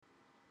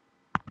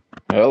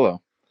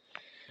Hello.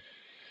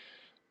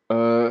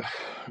 Uh,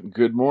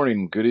 Good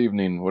morning, good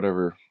evening,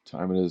 whatever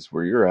time it is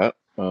where you're at.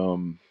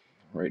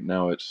 Right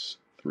now it's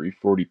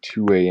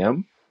 3:42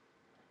 a.m.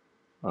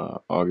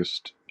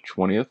 August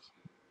 20th,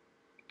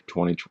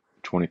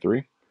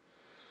 2023.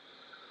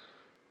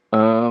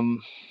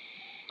 Um,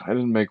 I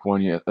didn't make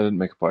one yet. I didn't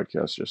make a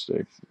podcast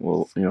yesterday.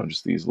 Well,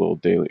 just these little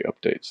daily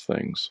updates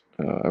things.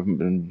 I haven't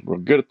been real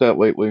good at that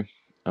lately.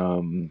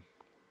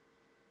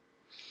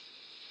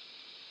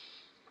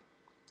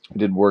 I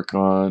did work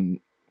on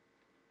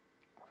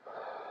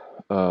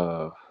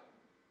uh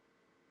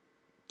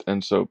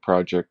ENSO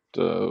project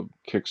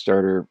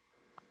Kickstarter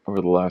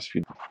over the last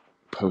few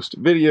post a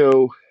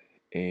video,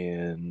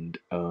 and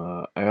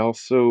I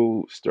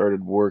also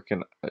started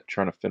working at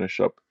trying to finish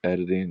up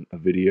editing a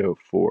video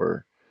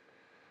for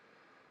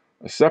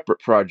a separate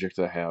project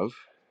I have,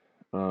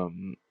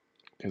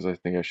 because I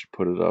think I should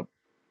put it up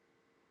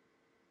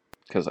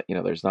because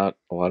there's not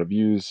a lot of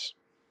views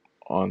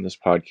on this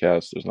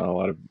podcast. There's not a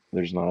lot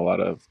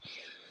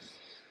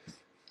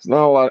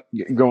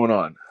going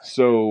on.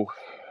 So,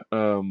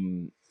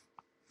 um,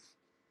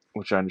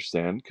 which I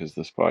understand because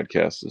this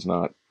podcast is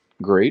not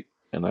great,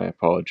 and I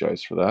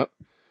apologize for that.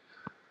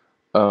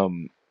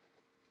 Um,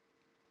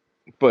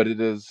 but it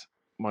is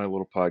my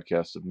little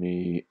podcast of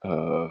me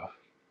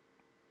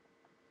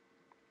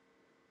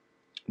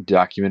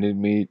documenting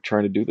me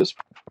trying to do this.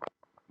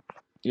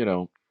 You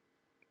know,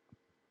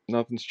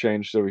 Nothing's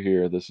changed over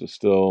here. This is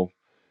still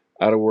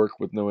out of work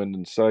with no end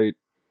in sight,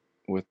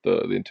 with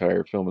the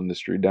entire film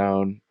industry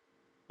down,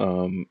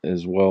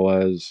 as well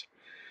as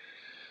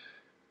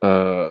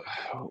uh,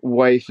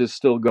 wife is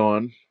still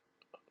gone.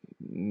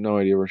 No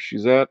idea where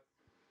she's at.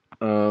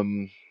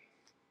 Um,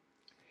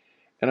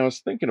 and I was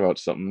thinking about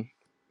something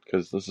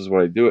because this is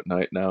what I do at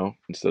night now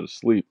instead of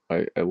sleep.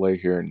 I lay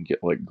here and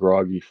get like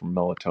groggy from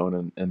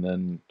melatonin and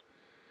then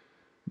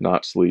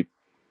not sleep.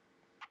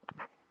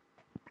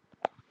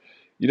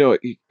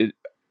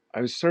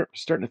 I was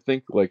starting to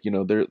think like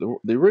the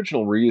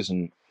original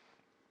reason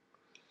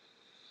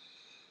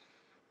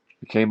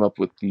we came up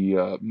with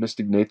the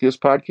Mystic Nathius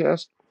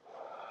podcast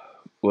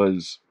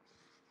was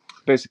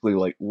basically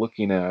like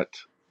looking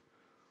at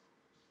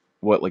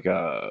what like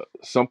a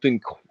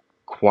something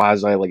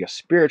quasi like a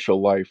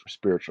spiritual life or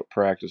spiritual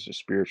practice or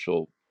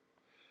spiritual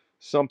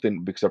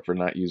something, except for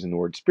not using the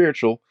word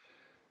spiritual,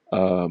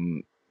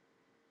 um,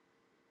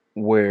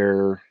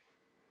 where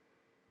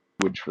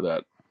which for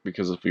that,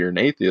 because if you're an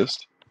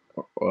atheist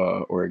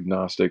or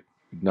agnostic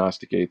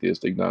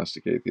atheist,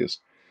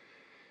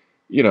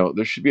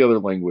 there should be other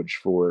language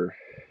for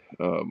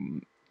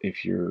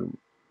if you're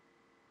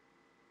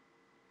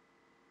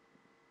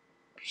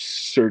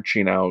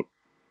searching out,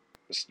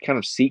 kind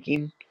of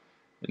seeking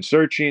and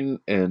searching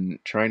and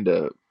trying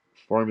to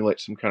formulate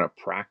some kind of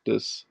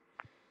practice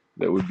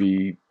that would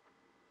be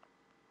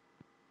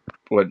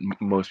what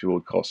most people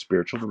would call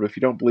spiritual. But if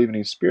you don't believe in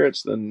any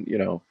spirits, then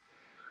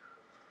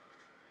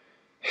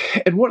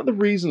And one of the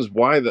reasons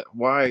why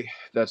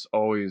that's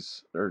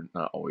always, or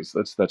not always,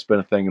 that's been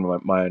a thing in my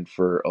mind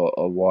for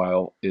a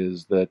while,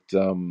 is that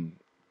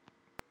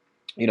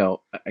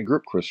I grew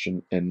up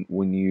Christian, and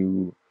when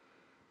you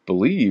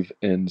believe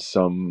in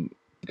some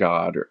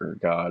god or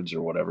gods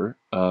or whatever,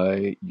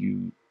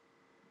 you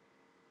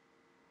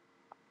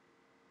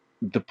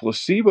the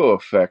placebo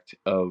effect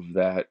of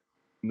that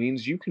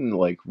means you can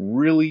like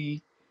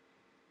really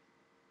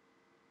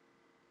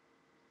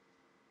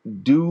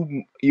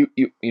do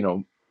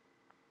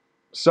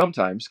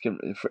sometimes can,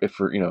 if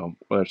for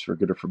whether it's for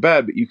good or for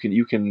bad, but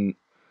you can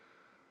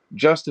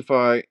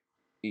justify,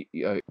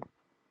 what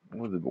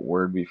would the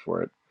word be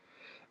for it?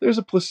 There's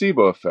a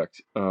placebo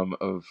effect,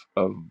 of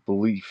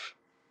belief,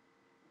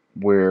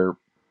 where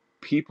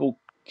people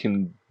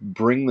can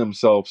bring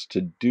themselves to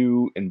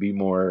do and be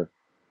more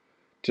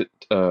to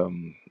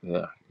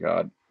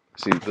God.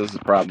 See, this is the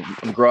problem.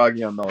 I'm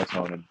groggy on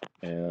melatonin,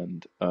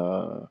 and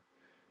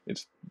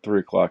it's 3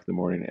 o'clock in the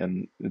morning,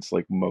 and it's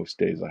like most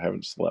days I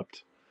haven't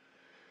slept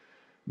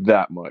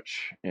that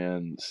much,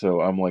 and so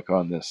I'm like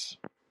on this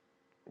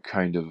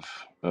kind of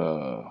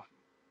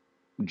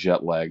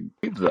jet lag.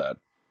 That,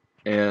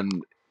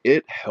 and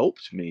it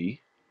helped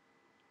me.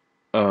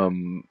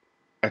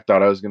 I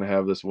thought I was going to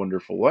have this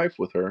wonderful life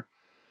with her.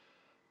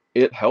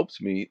 It helped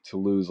me to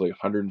lose like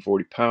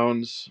 140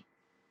 pounds,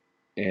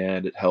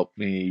 and it helped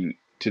me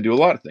to do a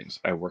lot of things.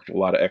 I worked a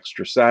lot of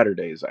extra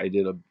Saturdays. I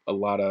did a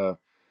lot of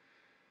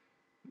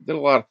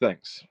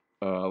things,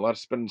 a lot of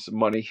spending some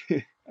money.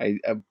 I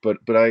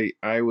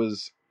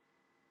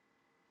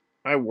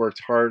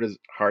worked hard as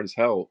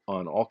hell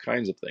on all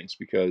kinds of things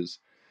because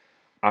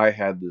I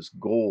had this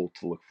goal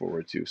to look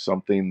forward to,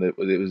 something that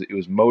it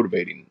was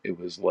motivating. It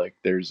was like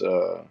there's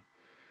a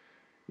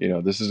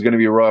this is going to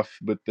be rough,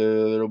 but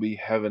there'll be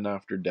heaven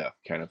after death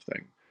kind of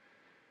thing.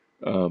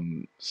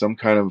 Some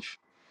kind of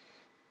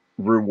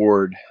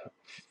reward,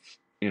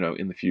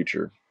 in the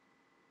future.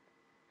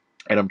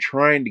 And I'm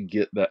trying to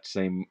get that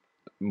same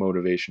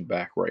motivation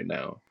back right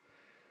now,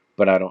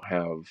 but I don't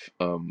have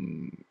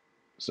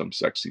some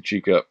sexy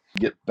chica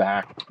get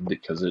back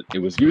because it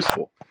was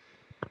useful.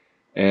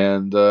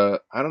 And I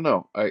don't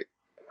know. I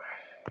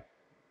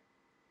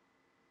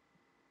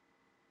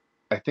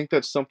think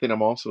that's something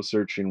I'm also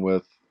searching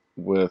with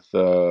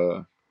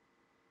the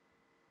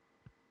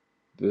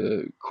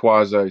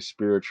quasi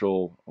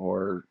spiritual,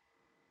 or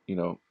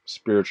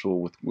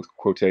spiritual with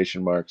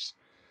quotation marks,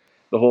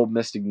 the whole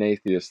Mystic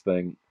Natheist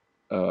thing,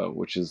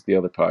 which is the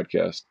other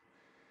podcast.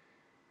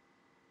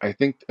 I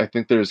think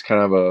there's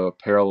kind of a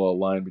parallel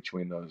line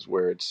between those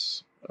where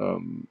it's I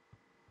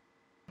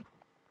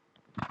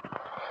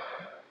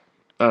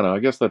don't know. I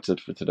guess that's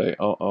it for today.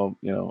 I'll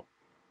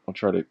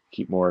try to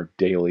keep more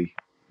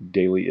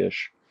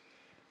daily-ish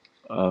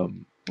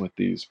with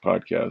these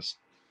podcasts,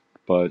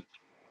 but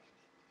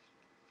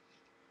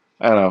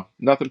I don't know.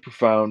 Nothing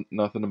profound,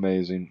 nothing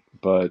amazing,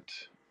 but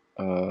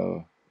uh,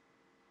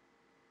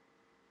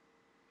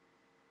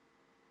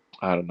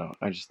 I don't know.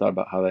 I just thought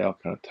about how they all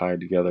kind of tied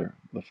together.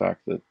 The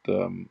fact that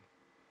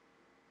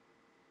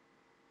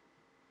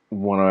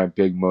one of my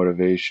big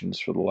motivations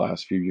for the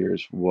last few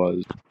years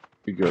was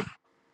be good.